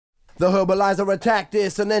The Herbaliser attacked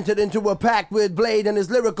this and entered into a pact with Blade and his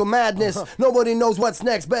lyrical madness. Nobody knows what's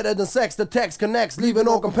next better than sex. The text connects, leaving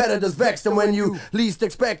all competitors vexed. And when you least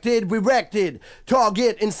expected, we wrecked it.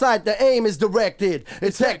 Target in sight, the aim is directed.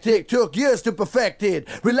 It's hectic, took years to perfect it.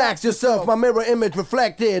 Relax yourself, my mirror image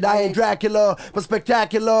reflected. I ain't Dracula, but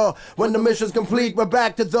spectacular. When the mission's complete, we're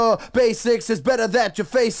back to the basics. It's better that you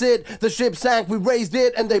face it. The ship sank, we raised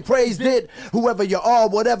it, and they praised it. Whoever you are,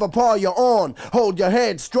 whatever par you're on, hold your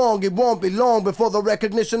head strong. It won't be long before the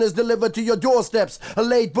recognition is delivered to your doorsteps. A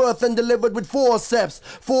late birth and delivered with forceps.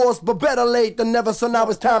 Forced, but better late than never. So now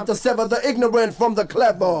it's time to sever the ignorant from the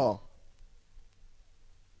clever.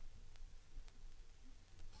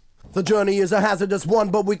 The journey is a hazardous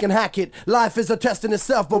one, but we can hack it. Life is a test in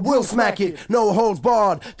itself, but we'll smack it. No holds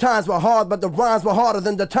barred. Times were hard, but the rhymes were harder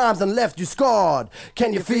than the times and left you scarred.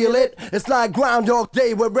 Can you feel it? It's like Groundhog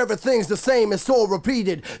Day where everything's the same. It's all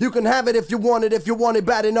repeated. You can have it if you want it. If you want it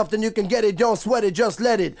bad enough, then you can get it. Don't sweat it, just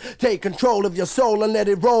let it. Take control of your soul and let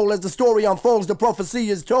it roll. As the story unfolds, the prophecy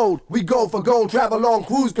is told. We go for gold, travel on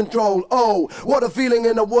cruise control. Oh, what a feeling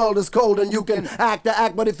in the world is cold. And you can act the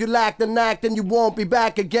act, but if you lack the knack, then you won't be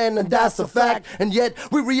back again. And that's a fact, and yet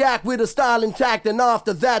we react with a style intact, and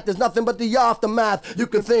after that there's nothing but the aftermath. You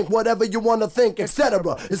can think whatever you want to think,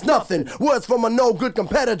 etc. It's nothing, words from a no good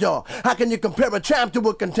competitor. How can you compare a champ to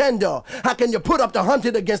a contender? How can you put up the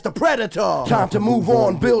hunted against the predator? Time to move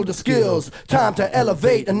on, build the skills. Time to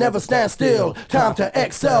elevate and never stand still. Time to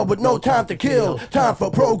excel with no time to kill. Time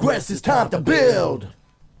for progress, it's time to build.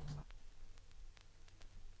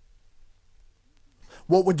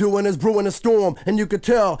 What we're doing is brewing a storm, and you could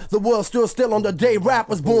tell the world stood still on the day rap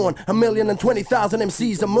was born. 1,020,000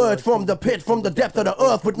 MCs emerged from the pit, from the depth of the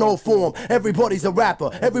earth with no form. Everybody's a rapper,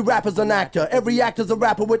 every rapper's an actor, every actor's a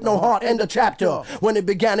rapper with no heart and a chapter. When it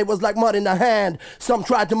began, it was like mud in the hand. Some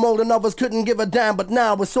tried to mold and others couldn't give a damn, but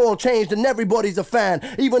now it's all changed and everybody's a fan.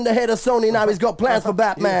 Even the head of Sony, now he's got plans for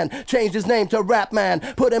Batman. Changed his name to Rap Man,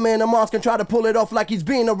 put him in a mask and try to pull it off like he's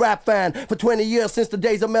been a rap fan. For 20 years since the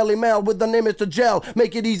days of Melly Mel, with an image to gel,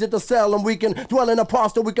 make it easy to sell, and we can dwell in the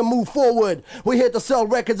past so we can move forward. We're here to sell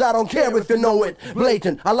records, I don't care if you know it.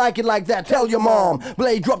 Blatant, I like it like that, tell your mom.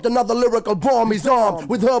 Blade dropped another lyrical bomb, he's armed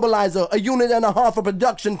with Herbaliser, a unit and a half, a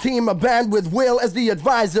production team, a band with Will as the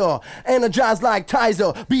advisor. Energized like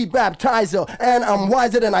Tizer, beat baptizer, and I'm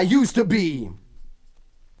wiser than I used to be.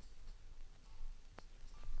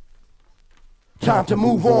 Time to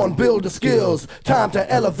move on, build the skills. Time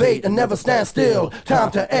to elevate and never stand still. Time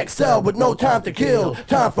to excel with no time to kill.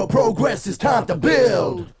 Time for progress, it's time to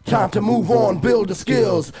build. Time to move on, build the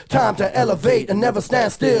skills. Time to elevate and never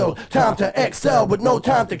stand still. Time to excel with no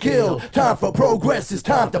time to kill. Time for progress, it's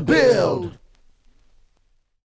time to build.